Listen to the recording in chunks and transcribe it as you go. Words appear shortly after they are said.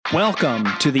Welcome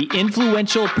to the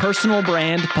Influential Personal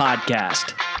Brand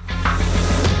Podcast.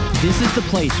 This is the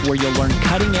place where you'll learn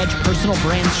cutting-edge personal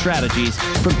brand strategies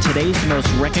from today's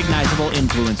most recognizable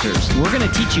influencers. We're going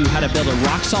to teach you how to build a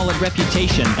rock-solid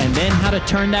reputation and then how to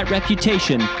turn that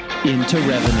reputation into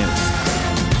revenue.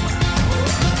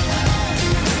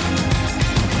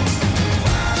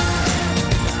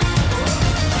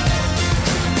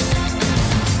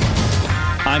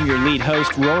 I'm your lead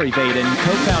host, Rory Vaden,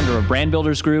 co-founder of Brand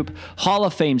Builders Group, Hall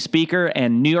of Fame speaker,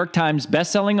 and New York Times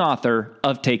bestselling author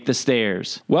of Take the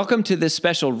Stairs. Welcome to this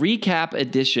special recap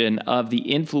edition of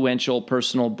the Influential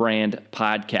Personal Brand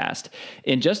Podcast.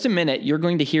 In just a minute, you're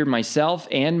going to hear myself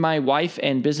and my wife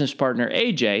and business partner,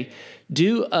 AJ,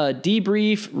 do a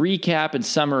debrief, recap, and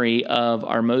summary of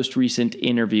our most recent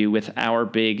interview with our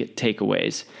big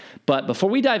takeaways. But before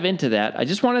we dive into that, I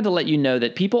just wanted to let you know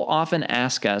that people often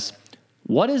ask us,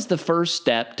 what is the first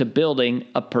step to building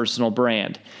a personal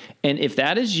brand? And if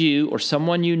that is you or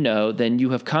someone you know, then you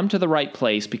have come to the right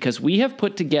place because we have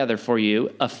put together for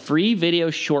you a free video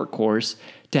short course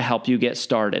to help you get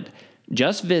started.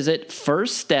 Just visit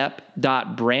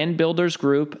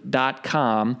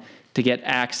firststep.brandbuildersgroup.com to get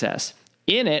access.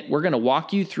 In it, we're going to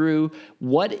walk you through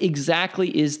what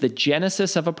exactly is the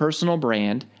genesis of a personal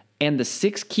brand and the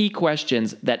 6 key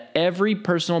questions that every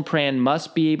personal brand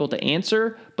must be able to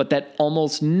answer, but that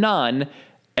almost none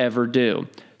ever do.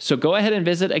 So go ahead and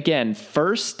visit, again,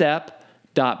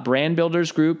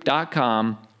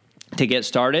 firststep.brandbuildersgroup.com to get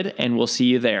started, and we'll see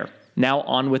you there. Now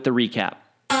on with the recap.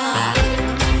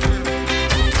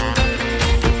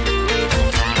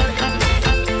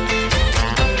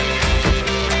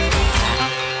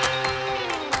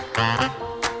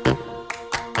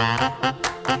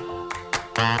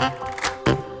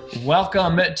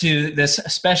 Welcome to this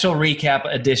special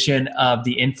recap edition of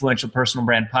the Influential Personal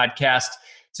Brand Podcast.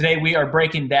 Today we are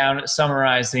breaking down,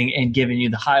 summarizing, and giving you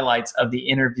the highlights of the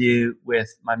interview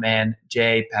with my man,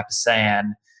 Jay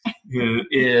Papasan, who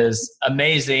is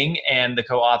amazing and the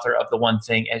co-author of The One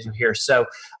Thing, as you hear. So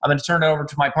I'm going to turn it over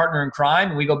to my partner in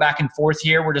crime. We go back and forth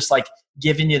here. We're just like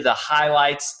giving you the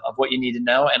highlights of what you need to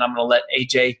know, and I'm going to let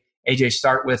AJ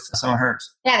start with some of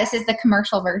hers. Yeah, this is the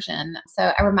commercial version.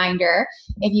 So a reminder,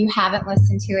 if you haven't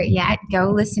listened to it yet, go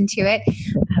listen to it.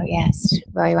 Oh, yes.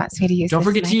 Roy wants me to use Don't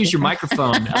forget to use your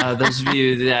microphone, those of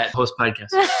you that host podcasts.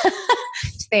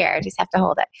 It's there. I just have to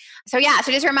hold it. So yeah,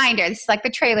 so just a reminder, this is like the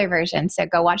trailer version. So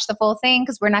go watch the full thing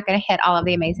because we're not going to hit all of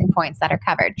the amazing points that are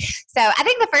covered. So I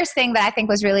think the first thing that I think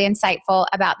was really insightful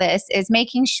about this is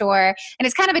making sure, and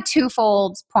it's kind of a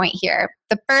twofold point here.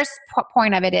 The first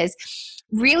point of it is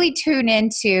really tune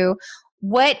into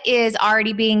what is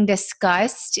already being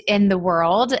discussed in the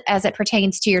world as it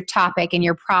pertains to your topic and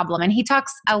your problem. And he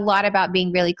talks a lot about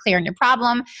being really clear on your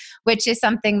problem, which is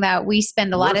something that we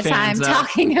spend a lot of time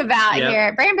talking about here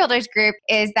at Brand Builders Group,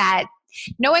 is that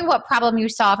knowing what problem you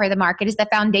solve for the market is the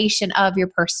foundation of your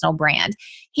personal brand.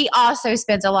 He also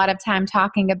spends a lot of time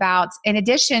talking about, in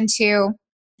addition to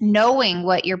knowing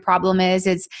what your problem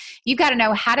is you've got to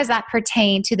know, how does that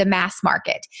pertain to the mass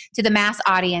market, to the mass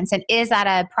audience? And is that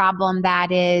a problem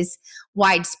that is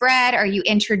widespread? Are you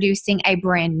introducing a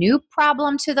brand new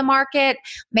problem to the market?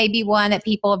 Maybe one that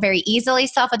people very easily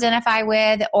self-identify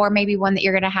with, or maybe one that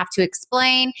you're going to have to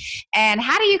explain. And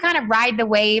how do you kind of ride the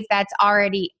wave that's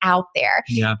already out there?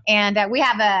 Yeah. And we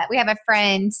have a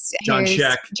friend, John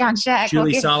Sheck,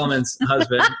 Julie Solomon's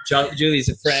husband. Julie's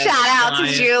a friend. Shout out to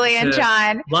Julie and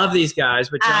John. Love these guys,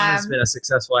 but John has been a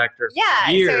successful actor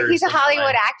for years. So he's a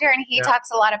Hollywood actor, and he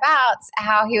talks a lot about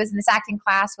how he was in this acting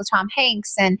class with Tom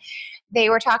Hanks, and they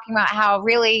were talking about how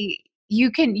really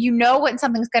you know when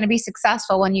something's going to be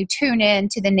successful when you tune in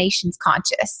to the nation's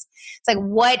conscious. It's like,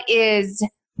 what is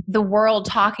the world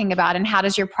talking about, and how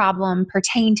does your problem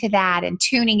pertain to that, and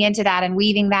tuning into that and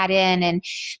weaving that in, and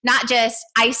not just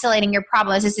isolating your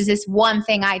problem. This is this one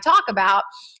thing I talk about,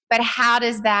 but how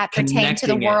does that pertain to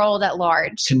the world at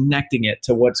large? Connecting it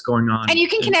to what's going on. And you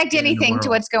can connect anything to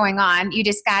what's going on. You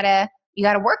just you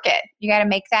got to work it. You got to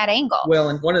make that angle. Well,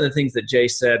 and one of the things that Jay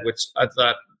said, which I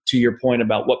thought, to your point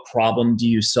about what problem do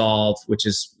you solve, which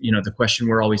is, the question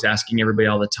we're always asking everybody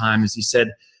all the time, is he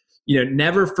said,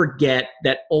 never forget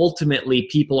that ultimately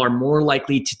people are more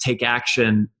likely to take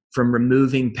action from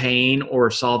removing pain or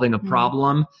solving a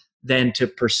problem than to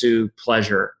pursue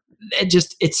pleasure.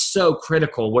 It's so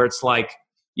critical, where it's like,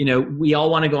 we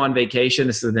all want to go on vacation.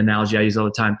 This is the analogy I use all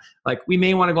the time. Like, we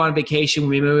may want to go on vacation.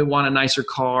 We may want a nicer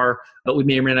car, but we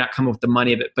may or may not come up with the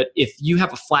money of it. But if you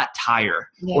have a flat tire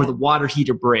or the water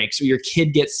heater breaks or your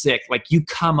kid gets sick, like, you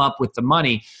come up with the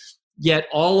money. Yet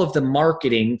all of the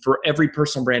marketing for every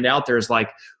personal brand out there is like,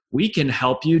 we can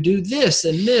help you do this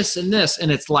and this and this.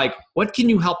 And it's like, what can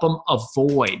you help them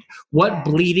avoid? What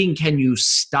bleeding can you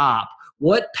stop?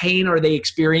 What pain are they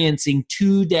experiencing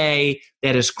today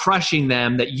that is crushing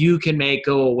them that you can make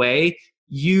go away?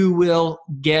 You will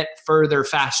get further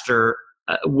faster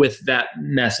with that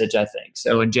message, I think.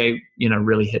 So, and Jay,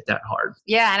 really hit that hard.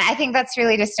 Yeah. And I think that's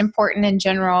really just important in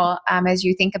general as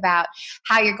you think about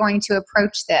how you're going to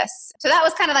approach this. So that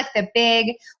was kind of like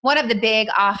one of the big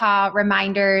aha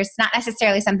reminders, not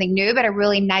necessarily something new, but a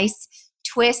really nice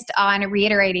twist on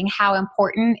reiterating how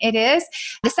important it is.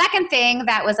 The second thing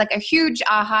that was like a huge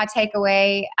aha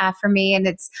takeaway for me, and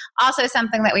it's also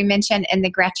something that we mentioned in the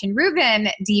Gretchen Rubin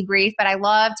debrief, but I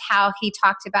loved how he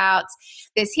talked about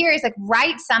this here, is like,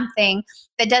 write something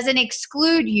that doesn't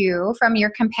exclude you from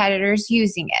your competitors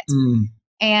using it.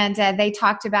 And they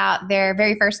talked about their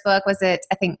very first book, was it,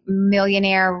 I think,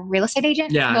 Millionaire Real Estate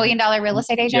Agent? Yeah. $1 Million Real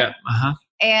Estate Agent? Yeah. Uh-huh.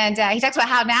 And he talks about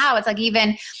how now it's like,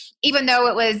 even though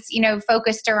it was,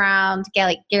 focused around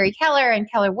Gary Keller and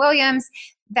Keller Williams,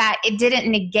 that it didn't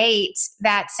negate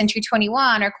that Century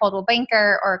 21 or Coldwell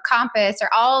Banker or Compass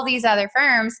or all these other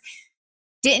firms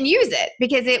didn't use it,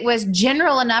 because it was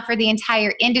general enough for the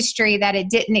entire industry that it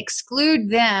didn't exclude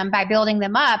them by building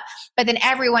them up. But then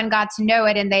everyone got to know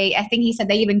it. And I think he said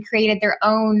they even created their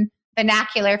own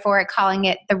vernacular for it, calling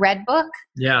it the Red Book.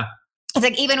 Yeah. It's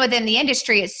like, even within the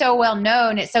industry, it's so well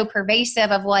known, it's so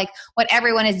pervasive of like what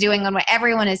everyone is doing and what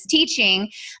everyone is teaching,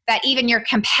 that even your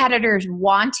competitors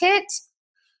want it.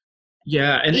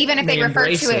 Yeah. And even if they refer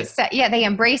to it, they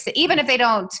embrace it. Even if they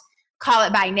don't call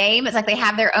it by name, it's like they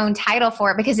have their own title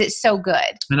for it because it's so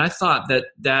good. And I thought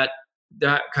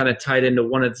that kind of tied into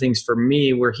one of the things for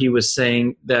me, where he was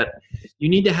saying that you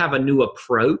need to have a new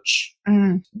approach.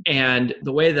 And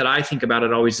the way that I think about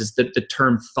it always is the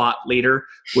term thought leader,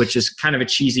 which is kind of a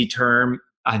cheesy term.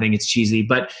 I think it's cheesy,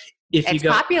 but it's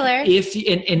popular.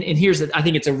 And here's I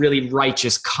think it's a really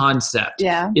righteous concept.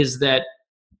 Yeah. Is that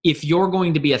if you're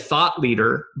going to be a thought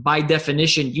leader, by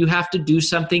definition, you have to do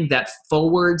something that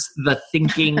forwards the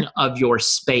thinking of your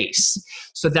space.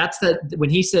 So that's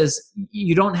when he says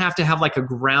you don't have to have like a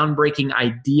groundbreaking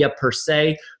idea per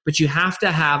se, but you have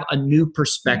to have a new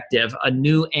perspective, a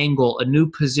new angle, a new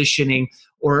positioning,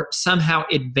 or somehow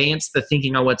advance the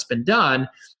thinking on what's been done.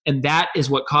 And that is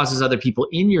what causes other people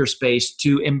in your space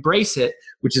to embrace it,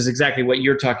 which is exactly what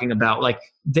you're talking about. Like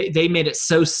they made it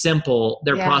so simple,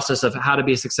 their process of how to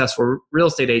be a successful real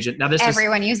estate agent. Now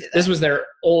everyone uses it. This was their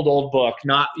old book,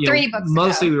 not, 3 books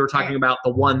mostly ago. We were talking about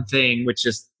the one thing, which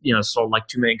is, sold like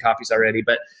 2 million copies already,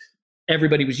 but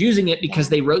everybody was using it because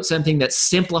they wrote something that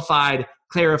simplified,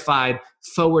 clarified,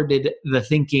 forwarded the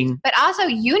thinking. But also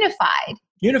unified.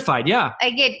 Unified, yeah.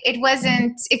 Like it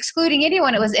wasn't excluding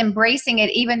anyone. It was embracing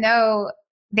it, even though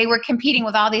they were competing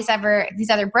with all these other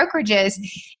brokerages.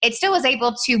 It still was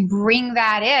able to bring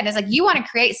that in. It's like, you want to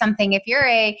create something. If you're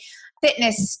a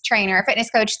fitness trainer, a fitness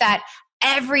coach, that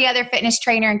every other fitness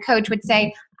trainer and coach would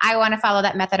say, I want to follow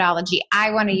that methodology. I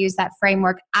want to use that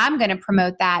framework. I'm going to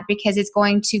promote that because it's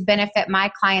going to benefit my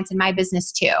clients and my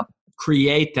business too.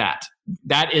 Create that.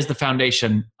 That is the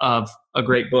foundation of a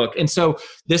great book. And so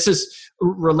this is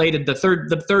related. The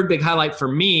third big highlight for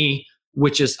me,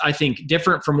 which is, I think,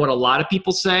 different from what a lot of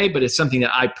people say, but it's something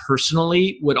that I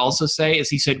personally would also say, is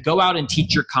he said, go out and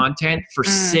teach your content for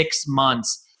 6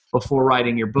 months before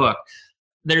writing your book.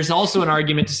 There's also an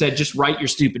argument to say, just write your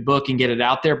stupid book and get it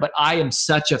out there. But I am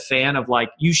such a fan of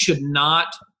you should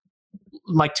not,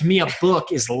 to me, a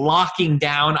book is locking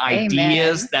down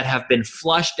ideas that have been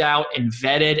flushed out and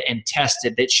vetted and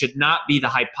tested. That should not be the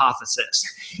hypothesis.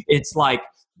 It's like,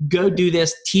 go do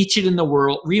this, teach it in the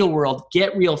real world,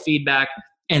 get real feedback.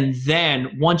 And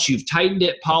then once you've tightened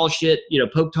it, polished it,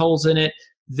 poked holes in it,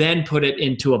 then put it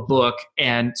into a book.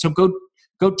 And so go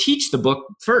teach the book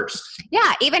first.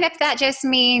 Yeah, even if that just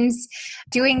means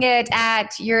doing it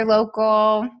at your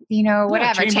local,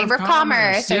 whatever, Chamber of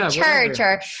Commerce or church,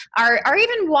 or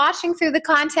even watching through the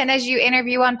content as you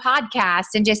interview on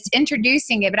podcasts and just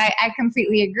introducing it. But I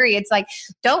completely agree. It's like,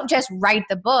 don't just write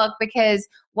the book, because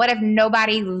what if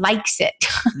nobody likes it?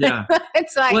 Yeah.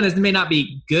 It's like, it may not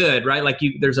be good, right?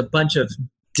 There's a bunch of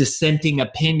dissenting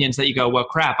opinions that you go, well,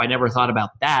 crap, I never thought about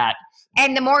that.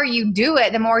 And the more you do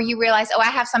it, the more you realize, I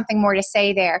have something more to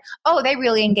say there. Oh, they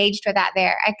really engaged with that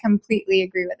there. I completely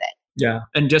agree with it. Yeah.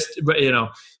 And just,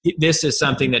 this is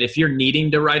something that if you're needing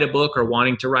to write a book or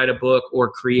wanting to write a book or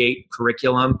create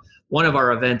curriculum, one of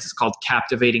our events is called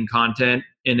Captivating Content,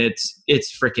 and it's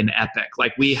freaking epic.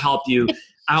 We help you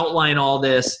outline all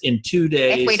this in 2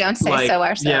 days. If we don't say so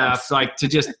ourselves. Yeah. To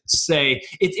just say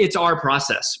it's our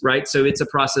process, right? So it's a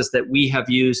process that we have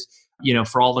used.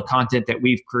 for all the content that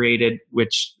we've created,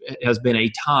 which has been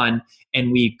a ton.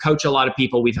 And we coach a lot of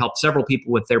people. We've helped several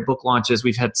people with their book launches.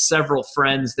 We've had several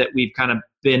friends that we've kind of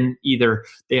been either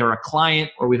they are a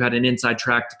client or we've had an inside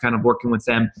track to kind of working with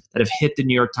them that have hit the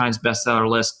New York Times bestseller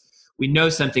list. We know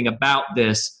something about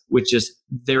this, which is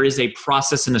there is a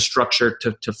process and a structure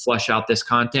to flush out this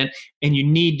content. And you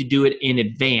need to do it in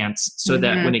advance so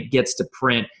that when it gets to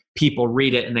print, people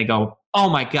read it and they go, oh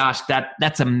my gosh,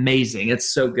 that's amazing.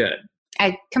 It's so good.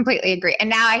 I completely agree. And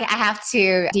now I have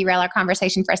to derail our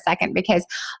conversation for a second because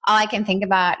all I can think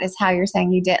about is how you're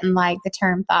saying you didn't like the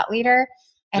term thought leader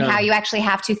and how you actually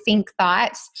have to think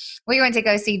thoughts. We went to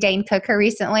go see Dane Cooker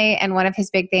recently, and one of his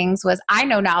big things was, I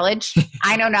know knowledge.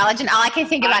 I know knowledge. And all I can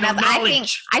think about now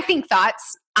is I think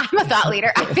thoughts. I'm a thought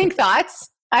leader. I think thoughts.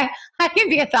 I can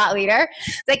be a thought leader.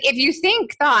 Like if you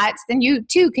think thoughts, then you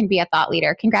too can be a thought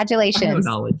leader. Congratulations. I know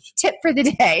knowledge. Tip for the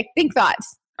day. Think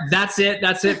thoughts. That's it.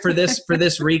 That's it for this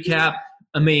recap.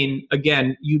 I mean,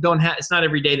 again, it's not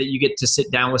every day that you get to sit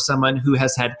down with someone who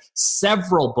has had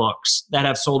several books that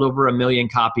have sold over 1 million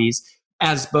copies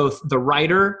as both the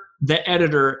writer, the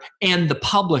editor, and the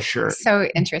publisher. So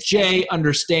interesting. Jay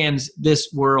understands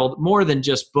this world more than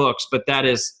just books, but that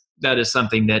is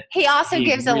something that he also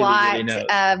gives a lot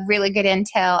of really good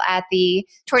intel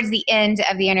towards the end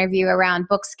of the interview around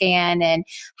book scan and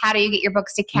how do you get your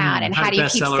books to count and how do you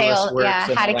keep sales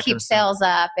how to keep sales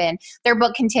up, and their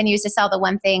book continues to sell the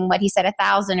one thing, what he said,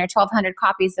 1,000 or 1,200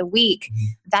 copies a week.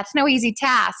 That's no easy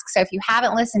task. So if you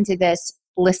haven't listened to this,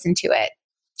 listen to it.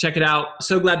 Check it out.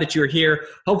 So glad that you're here.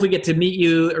 Hopefully get to meet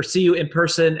you or see you in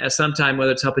person at some time,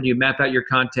 whether it's helping you map out your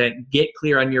content, get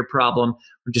clear on your problem,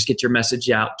 or just get your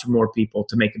message out to more people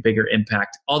to make a bigger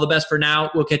impact. All the best for now.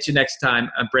 We'll catch you next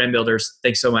time on Brand Builders.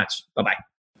 Thanks so much. Bye-bye.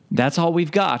 That's all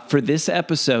we've got for this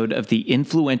episode of the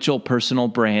Influential Personal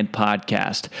Brand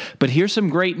Podcast. But here's some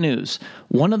great news.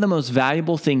 One of the most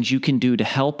valuable things you can do to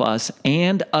help us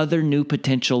and other new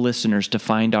potential listeners to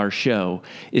find our show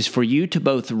is for you to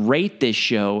both rate this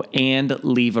show and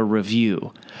leave a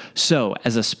review. So,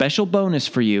 as a special bonus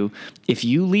for you, if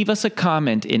you leave us a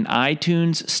comment in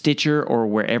iTunes, Stitcher, or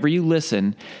wherever you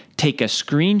listen, take a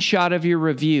screenshot of your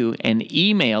review and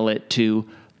email it to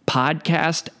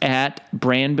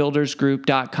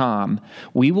podcast@brandbuildersgroup.com.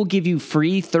 We will give you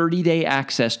free 30-day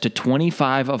access to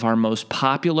 25 of our most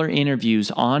popular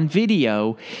interviews on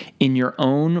video in your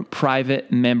own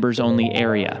private members-only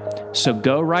area. So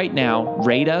go right now,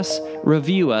 rate us,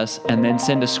 review us, and then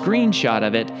send a screenshot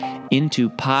of it into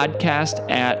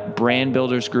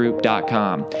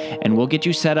podcast@brandbuildersgroup.com. And we'll get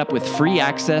you set up with free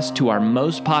access to our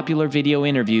most popular video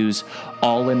interviews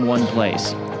all in one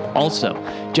place. Also,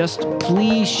 just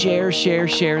please share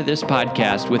this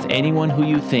podcast with anyone who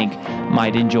you think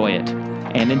might enjoy it.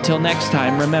 And until next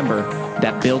time, remember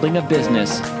that building a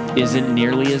business isn't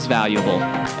nearly as valuable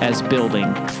as building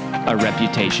a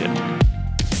reputation.